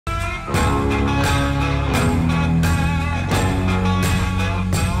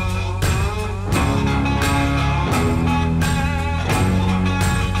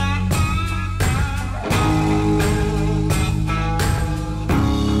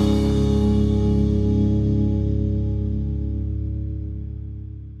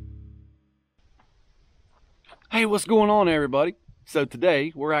Hey, what's going on, everybody? So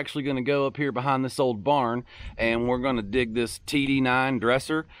today we're actually going to go up here behind this old barn and we're going to dig this TD-9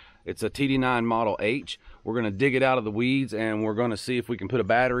 dresser. It's a TD-9 Model H. We're going to dig it out of the weeds and we're going to see if we can put a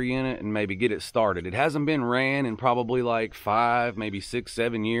battery in it and maybe get it started. It hasn't been ran in probably like 5, maybe 6,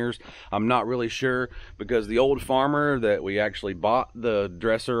 7 years. I'm not really sure because the old farmer that we actually bought the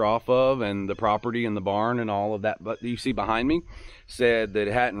dresser off of and the property and the barn and all of that, but you see behind me, said that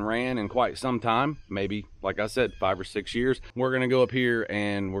it hadn't ran in quite some time, maybe, like I said, 5 or 6 years. We're going to go up here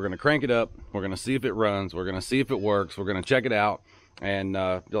and we're going to crank it up. We're going to see if it runs. We're going to see if it works. We're going to check it out. And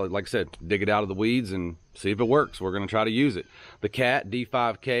like I said, dig it out of the weeds and see if it works. We're going to try to use it. The Cat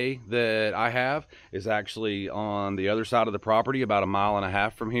D5K that I have is actually on the other side of the property, about 1.5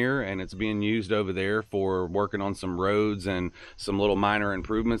 miles from here, and it's being used over there for working on some roads and some little minor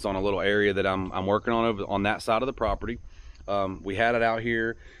improvements on a little area that I'm working on over on that side of the property. We had it out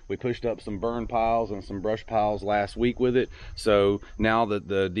here. We pushed up some burn piles and some brush piles last week with it. So now that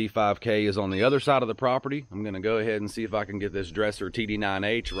the D5K is on the other side of the property, I'm going to go ahead and see if I can get this dresser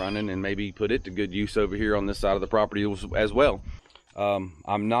TD-9H running and maybe put it to good use over here on this side of the property as well.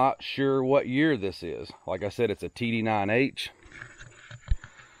 I'm not sure what year this is. Like I said, it's a TD-9H.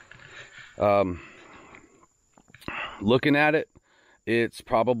 Looking at it, it's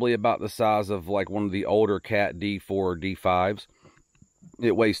probably about the size of like one of the older Cat D4 or D5s.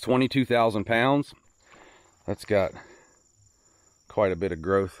 It weighs 22,000 pounds. That's got quite a bit of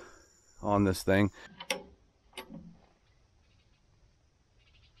growth on this thing.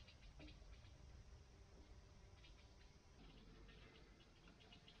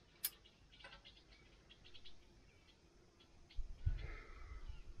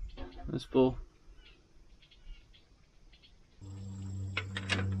 It's full.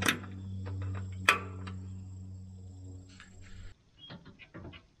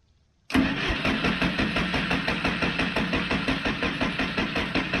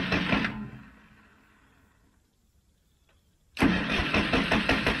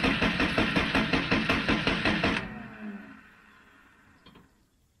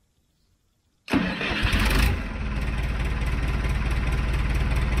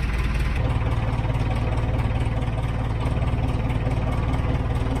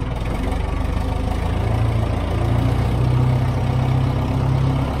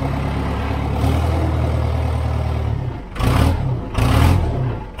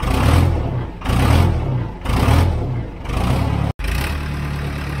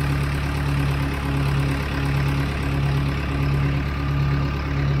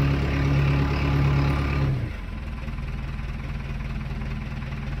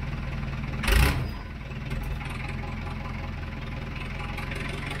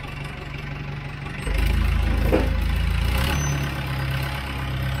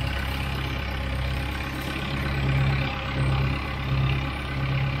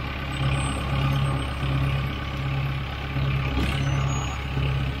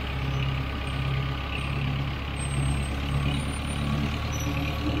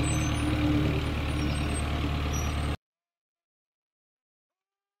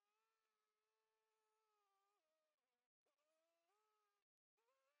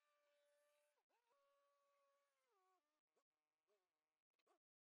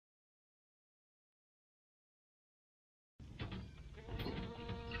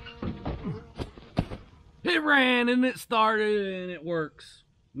 It ran and it started and it works.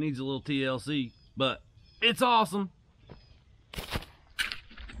 Needs a little TLC, but it's awesome.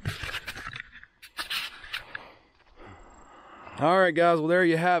 All right, guys, well, there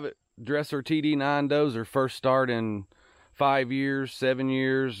you have it. Dresser TD-9 Dozer, first start in 5 years, 7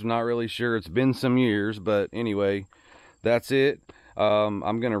 years, not really sure. It's been some years, but anyway, that's it.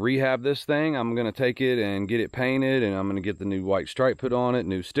 I'm going to rehab this thing. I'm going to take it and get it painted, and I'm going to get the new white stripe put on it,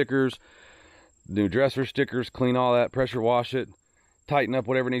 new stickers, new dresser stickers, clean all that, pressure wash it, tighten up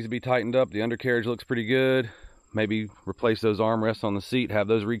whatever needs to be tightened up. The undercarriage looks pretty good. Maybe replace those armrests on the seat, have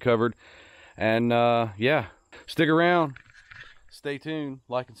those recovered. And yeah, stick around, stay tuned,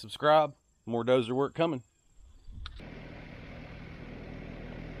 like and subscribe. More Dozer work coming.